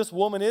know who this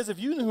woman is? If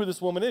you knew who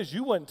this woman is,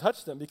 you wouldn't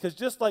touch them. Because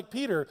just like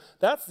Peter,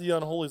 that's the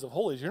unholies of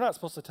holies. You're not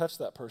supposed to touch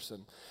that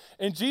person.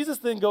 And Jesus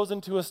then goes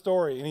into a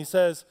story, and he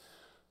says,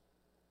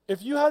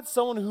 if you had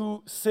someone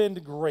who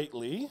sinned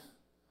greatly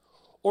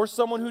or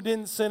someone who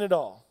didn't sin at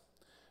all,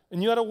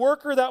 And you had a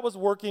worker that was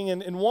working,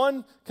 and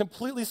one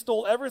completely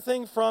stole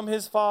everything from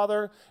his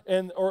father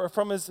or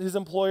from his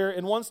employer,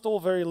 and one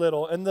stole very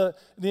little. And the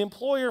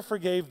employer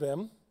forgave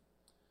them.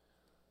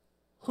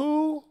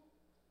 Who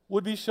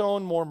would be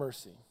shown more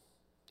mercy?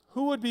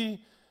 Who would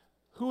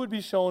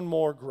be shown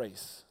more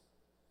grace?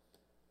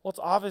 Well, it's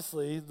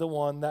obviously the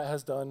one that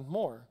has done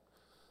more.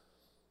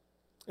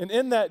 And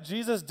in that,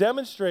 Jesus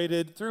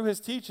demonstrated through his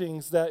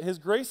teachings that his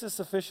grace is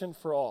sufficient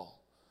for all.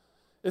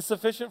 It's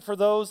sufficient for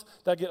those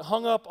that get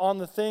hung up on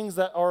the things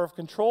that are of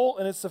control,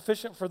 and it's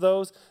sufficient for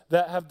those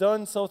that have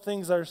done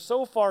things that are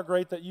so far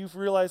great that you've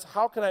realized,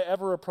 how could I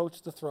ever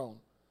approach the throne?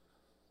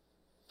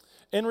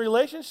 And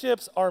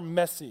relationships are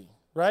messy,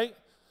 right?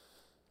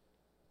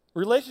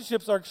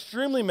 Relationships are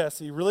extremely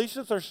messy.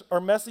 Relationships are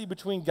messy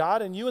between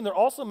God and you, and they're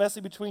also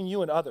messy between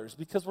you and others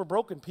because we're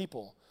broken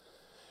people.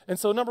 And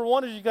so number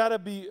one is you got to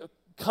be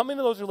come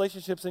into those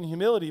relationships in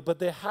humility, but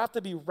they have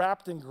to be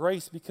wrapped in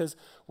grace because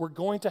we're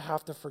going to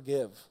have to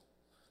forgive.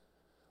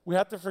 We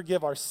have to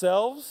forgive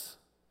ourselves.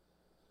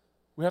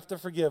 We have to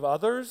forgive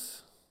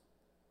others.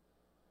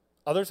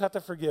 Others have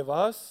to forgive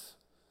us.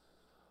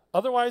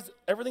 Otherwise,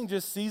 everything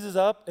just seizes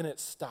up and it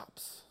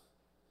stops.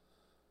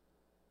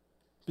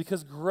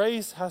 Because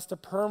grace has to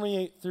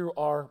permeate through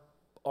our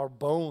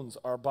bones,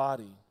 our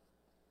body.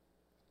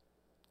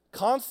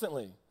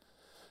 Constantly.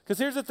 Because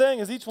here's the thing,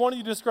 is each one of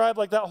you described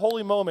like that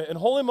holy moment. And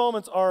holy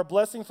moments are a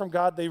blessing from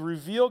God. They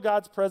reveal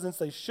God's presence.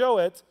 They show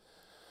it.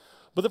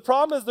 But the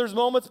problem is there's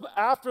moments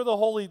after the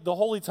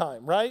holy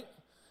time, right?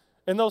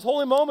 In those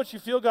holy moments, you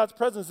feel God's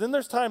presence. Then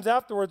there's times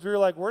afterwards where you're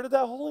like, where did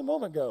that holy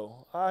moment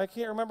go? I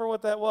can't remember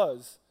what that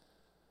was.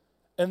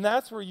 And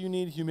that's where you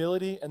need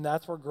humility, and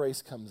that's where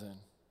grace comes in.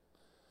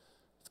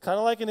 It's kind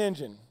of like an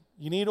engine.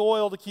 You need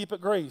oil to keep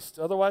it graced.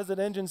 Otherwise, that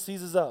engine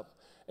seizes up.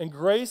 And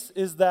grace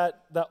is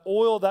that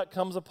oil that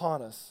comes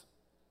upon us.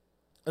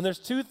 And there's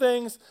two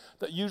things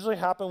that usually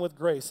happen with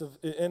grace.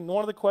 And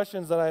one of the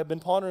questions that I have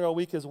been pondering all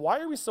week is, why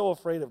are we so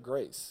afraid of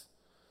grace?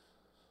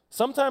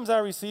 Sometimes I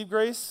receive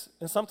grace,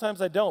 and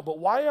sometimes I don't. But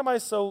why am I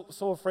so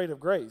afraid of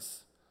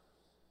grace?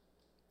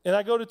 And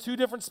I go to two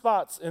different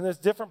spots, and there's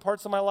different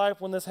parts of my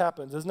life when this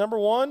happens. Is number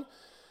one,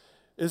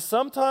 is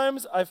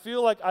sometimes I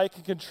feel like I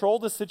can control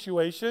the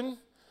situation.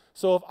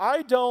 So if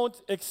I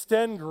don't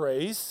extend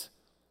grace,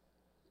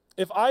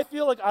 if I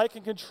feel like I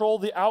can control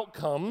the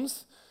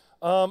outcomes,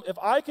 if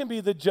I can be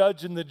the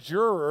judge and the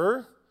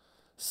juror,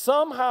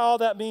 somehow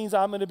that means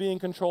I'm going to be in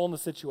control in the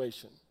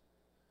situation.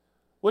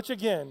 Which,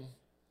 again,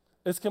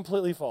 is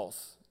completely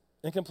false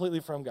and completely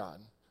from God.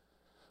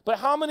 But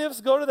how many of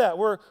us go to that?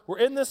 We're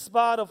in this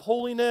spot of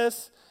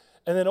holiness,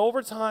 and then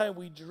over time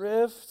we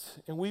drift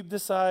and we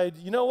decide,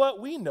 you know what?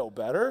 We know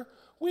better.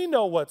 We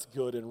know what's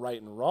good and right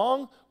and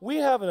wrong. We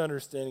have an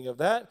understanding of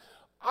that.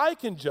 I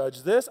can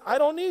judge this. I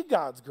don't need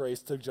God's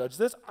grace to judge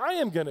this. I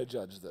am going to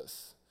judge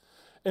this.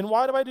 And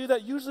why do I do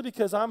that? Usually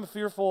because I'm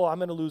fearful I'm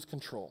going to lose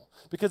control.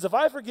 Because if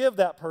I forgive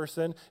that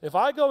person, if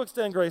I go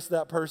extend grace to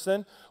that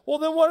person, well,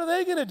 then what are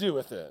they going to do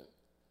with it?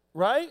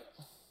 Right?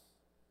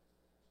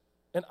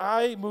 And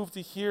I move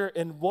to here,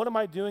 and what am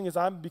I doing is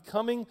I'm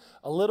becoming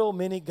a little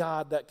mini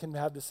God that can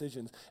have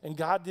decisions. And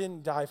God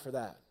didn't die for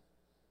that.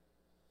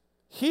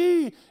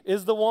 He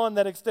is the one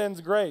that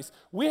extends grace.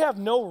 We have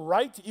no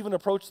right to even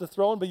approach the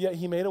throne, but yet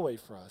he made a way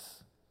for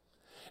us.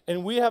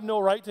 And we have no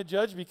right to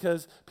judge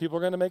because people are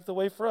going to make the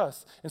way for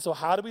us. And so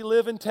how do we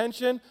live in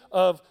tension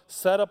of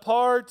set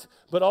apart,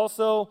 but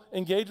also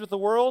engage with the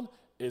world?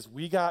 Is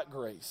we got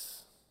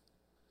grace.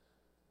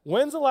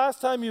 When's the last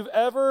time you've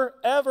ever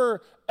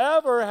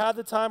had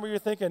the time where you're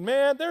thinking,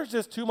 man, there's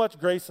just too much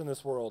grace in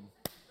this world.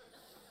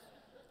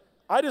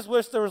 I just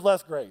wish there was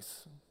less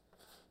grace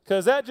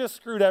because that just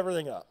screwed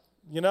everything up.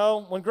 You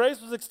know, when grace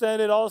was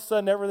extended, all of a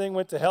sudden everything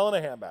went to hell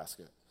in a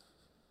handbasket.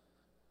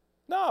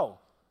 No.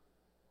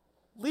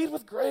 Lead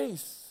with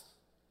grace.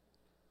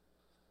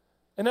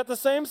 And at the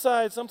same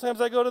side,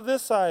 sometimes I go to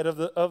this side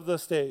of the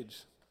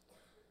stage.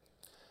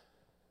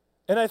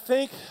 And I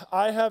think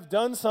I have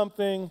done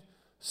something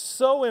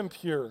so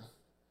impure,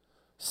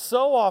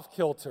 so off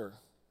kilter,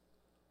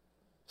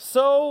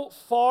 so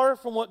far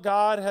from what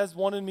God has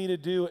wanted me to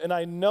do, and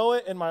I know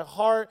it in my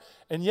heart,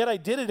 and yet I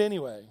did it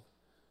anyway.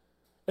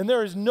 And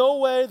there is no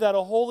way that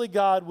a holy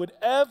God would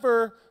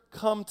ever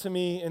come to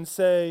me and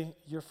say,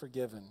 you're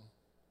forgiven.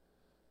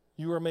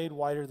 You are made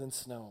whiter than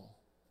snow.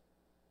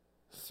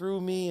 Through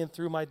me and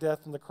through my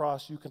death on the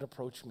cross, you can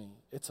approach me.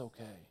 It's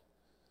okay.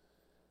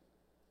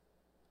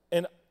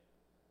 And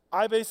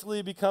I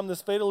basically become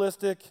this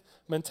fatalistic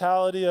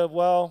mentality of,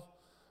 well,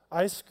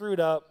 I screwed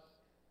up.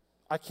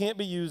 I can't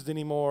be used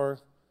anymore.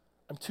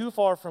 I'm too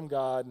far from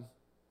God.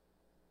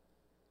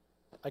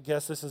 I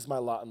guess this is my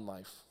lot in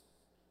life.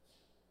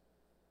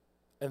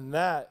 And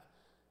that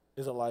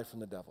is a lie from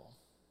the devil.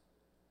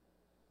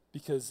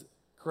 Because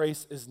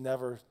grace is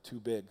never too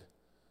big.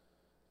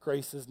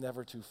 Grace is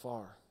never too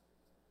far.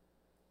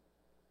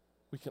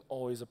 We can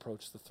always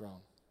approach the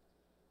throne.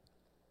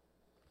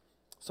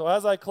 So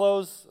as I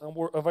close,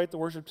 I'll invite the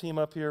worship team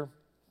up here.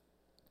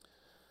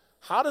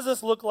 How does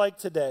this look like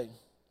today?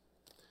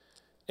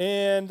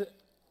 And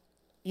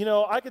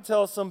I could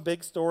tell some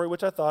big story,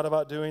 which I thought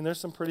about doing. There's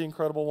some pretty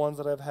incredible ones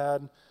that I've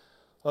had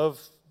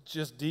of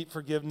just deep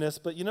forgiveness.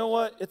 But you know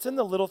what? It's in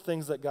the little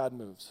things that God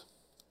moves.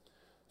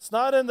 It's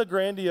not in the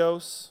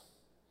grandiose.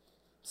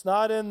 It's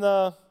not in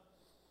the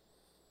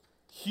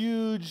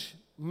huge,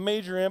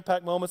 major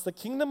impact moments. The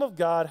kingdom of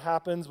God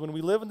happens when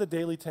we live in the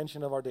daily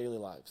tension of our daily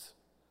lives.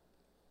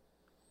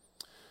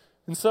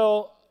 And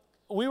so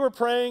we were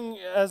praying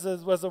as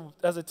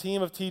a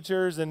team of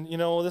teachers, and,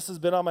 this has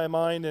been on my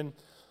mind. And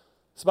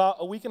it's about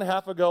a week and a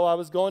half ago, I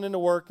was going into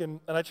work, and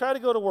I try to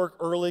go to work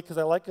early because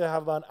I like to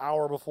have about an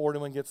hour before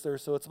anyone gets there.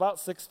 So it's about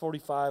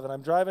 6:45, and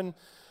I'm driving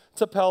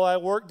to Pella. I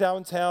work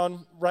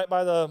downtown right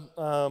by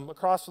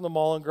across from the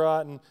mall in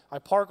Groton, and I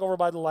park over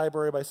by the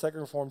library by Second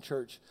Reformed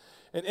Church.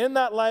 And in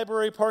that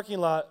library parking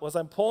lot, as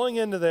I'm pulling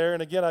into there,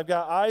 and again, I've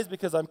got eyes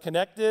because I'm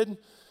connected.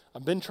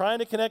 I've been trying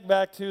to connect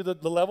back to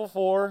the level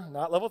 4,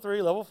 not level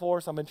 3, level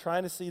 4, so I've been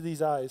trying to see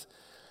these eyes.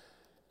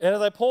 And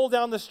as I pull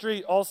down the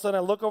street, all of a sudden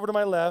I look over to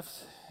my left,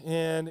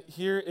 and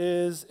here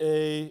is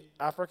a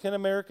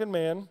African-American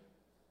man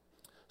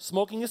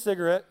smoking a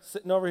cigarette,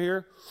 sitting over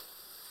here,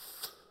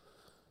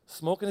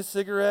 smoking a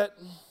cigarette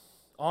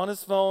on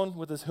his phone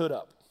with his hood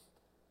up.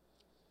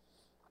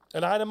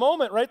 And I had a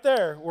moment right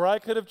there where I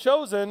could have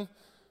chosen,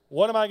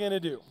 what am I going to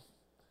do?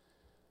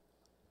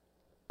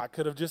 I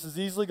could have just as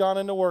easily gone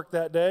into work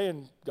that day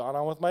and gone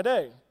on with my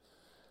day.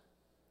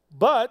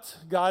 But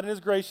God in his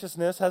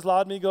graciousness has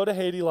allowed me to go to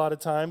Haiti a lot of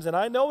times, and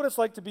I know what it's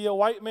like to be a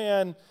white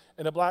man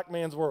in a black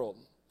man's world.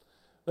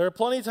 There are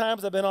plenty of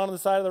times I've been on the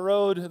side of the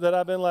road that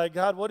I've been like,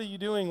 God, what are you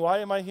doing? Why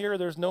am I here?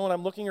 There's no one.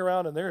 I'm looking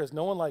around, and there is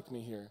no one like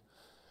me here.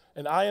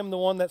 And I am the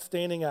one that's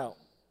standing out.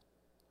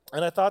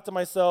 And I thought to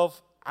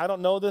myself, I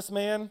don't know this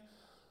man,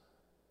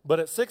 but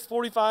at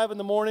 6:45 in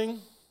the morning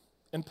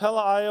in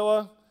Pella,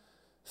 Iowa,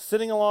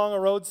 sitting along a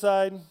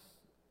roadside,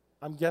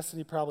 I'm guessing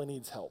he probably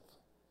needs help.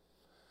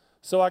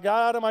 So I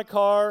got out of my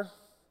car,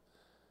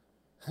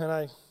 and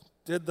I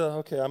did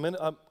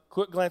I'm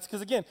quick glance,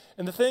 because again,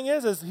 and the thing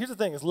is here's the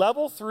thing, is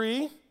level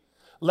three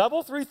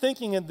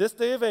thinking in this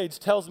day of age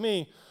tells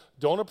me,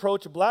 don't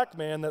approach a black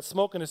man that's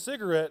smoking a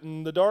cigarette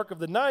in the dark of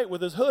the night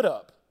with his hood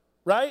up,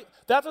 right?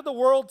 That's what the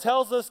world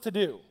tells us to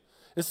do,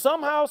 is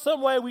somehow,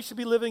 some way we should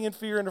be living in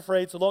fear and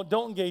afraid, so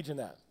don't engage in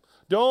that.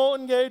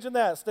 Don't engage in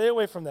that. Stay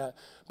away from that.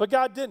 But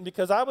God didn't,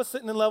 because I was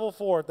sitting in level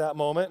 4 at that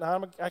moment,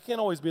 and I can't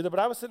always be there,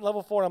 but I was sitting in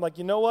level 4, and I'm like,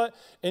 you know what?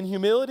 In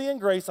humility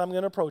and grace, I'm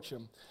going to approach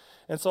him.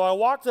 And so I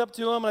walked up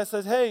to him, and I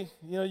said, hey,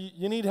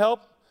 you need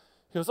help?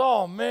 He goes,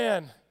 oh,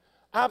 man,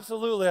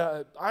 absolutely.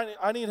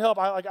 I need help.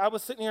 I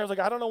was sitting here. I was like,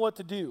 I don't know what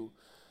to do.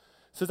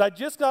 He says, I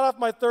just got off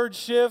my 3rd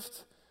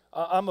shift.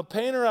 I'm a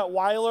painter at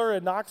Weiler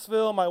in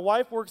Knoxville. My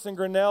wife works in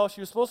Grinnell.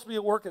 She was supposed to be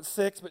at work at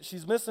 6, but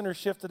she's missing her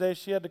shift today.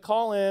 She had to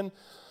call in.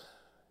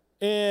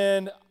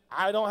 And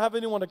I don't have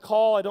anyone to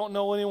call. I don't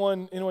know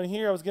anyone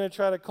here. I was going to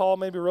try to call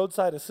maybe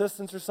roadside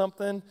assistance or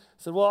something. I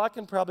said, well, I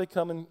can probably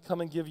come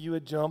and give you a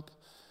jump.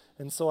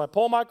 And so I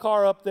pull my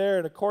car up there,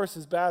 and of course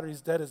his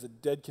battery's dead as a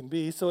dead can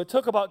be. So it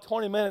took about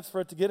 20 minutes for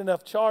it to get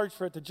enough charge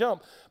for it to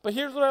jump. But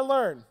here's what I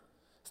learned.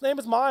 His name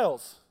is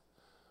Miles.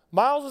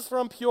 Miles is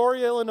from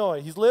Peoria,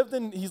 Illinois. He's lived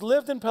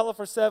in Pella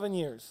for 7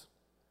 years.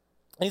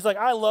 And he's like,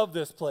 I love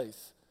this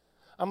place.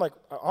 I'm like,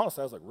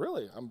 honestly, I was like,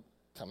 really? I'm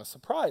kind of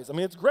surprised. I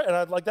mean, it's great. And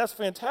I'm like, that's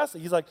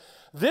fantastic. He's like,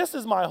 this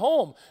is my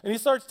home. And he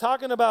starts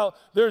talking about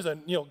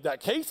that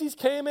Casey's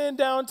came in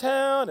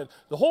downtown, and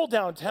the whole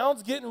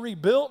downtown's getting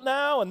rebuilt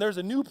now, and there's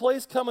a new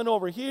place coming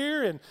over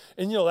here, and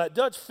that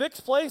Dutch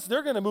Fix place,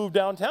 they're going to move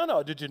downtown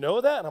now. Did you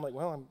know that? And I'm like,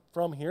 well, I'm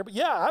from here, but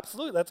yeah,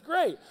 absolutely, that's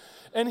great.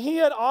 And he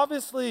had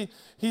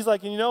he's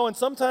like, and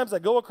sometimes I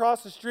go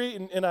across the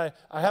street, and I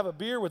have a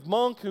beer with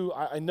Monk, who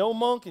I know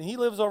Monk, and he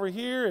lives over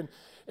here,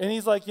 and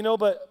he's like,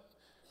 but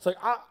it's like,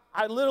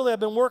 I literally have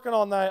been working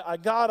all night. I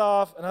got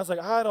off, and I was like,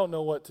 I don't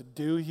know what to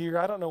do here.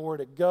 I don't know where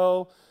to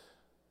go.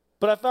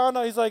 But I found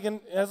out,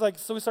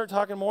 so we started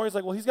talking more. He's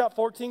like, well, he's got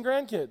 14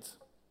 grandkids.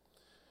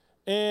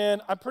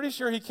 And I'm pretty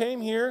sure he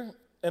came here,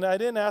 and I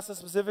didn't ask this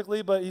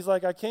specifically, but he's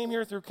like, I came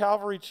here through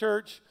Calvary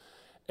Church,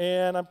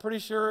 and I'm pretty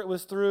sure it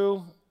was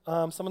through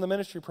some of the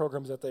ministry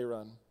programs that they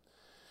run.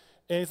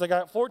 And he's like, I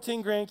got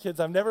 14 grandkids.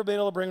 I've never been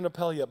able to bring them to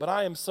Pella yet, but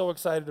I am so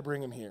excited to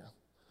bring them here.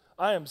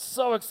 I am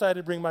so excited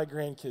to bring my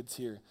grandkids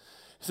here.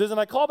 He says,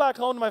 and I call back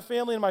home to my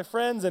family and my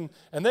friends, and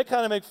they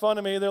kind of make fun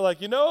of me. They're like,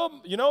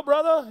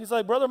 brother? He's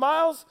like, Brother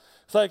Miles?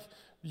 It's like,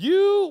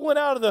 you went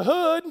out of the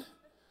hood,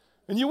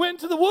 and you went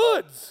into the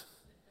woods.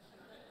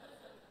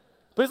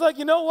 But he's like,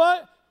 you know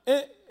what?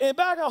 And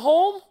back at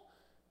home,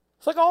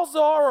 it's like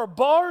also our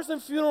bars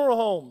and funeral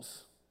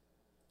homes.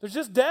 There's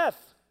just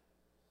death.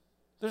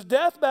 There's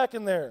death back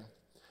in there.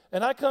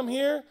 And I come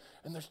here,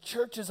 and there's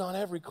churches on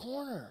every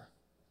corner.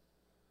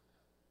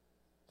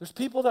 There's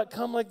people that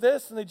come like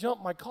this, and they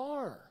jump my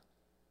car.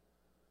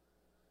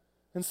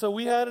 And so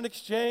we had an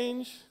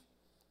exchange.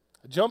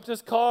 I jumped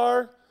his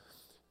car.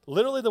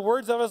 Literally, the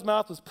words out of his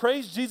mouth was,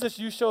 praise Jesus,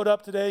 you showed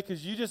up today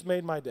because you just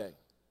made my day.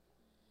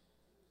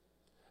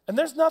 And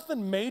there's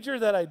nothing major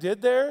that I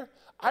did there.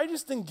 I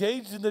just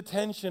engaged in the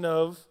tension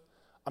of,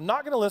 I'm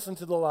not going to listen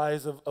to the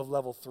lies of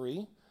level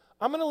 3.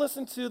 I'm going to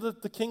listen to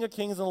the King of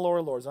Kings and the Lord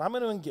of Lords, and I'm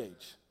going to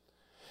engage.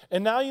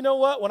 And now you know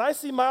what? When I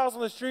see Miles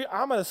on the street,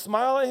 I'm going to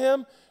smile at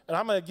him, and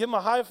I'm going to give him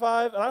a high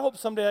five, and I hope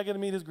someday I get to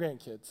meet his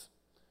grandkids.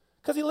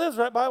 Because he lives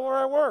right by where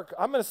I work.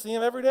 I'm going to see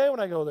him every day when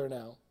I go there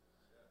now.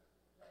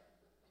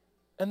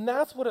 And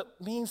that's what it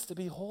means to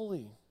be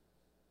holy.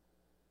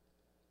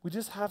 We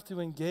just have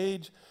to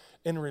engage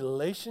in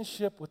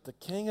relationship with the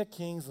King of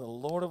Kings and the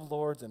Lord of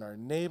Lords and our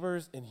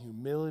neighbors in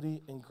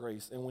humility and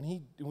grace. And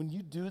when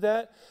you do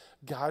that,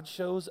 God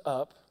shows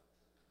up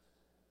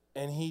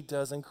and he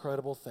does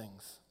incredible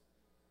things.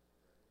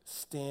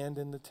 Stand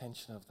in the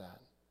tension of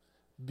that.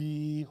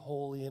 Be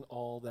holy in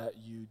all that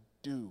you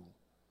do,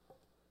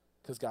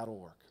 because God will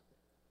work.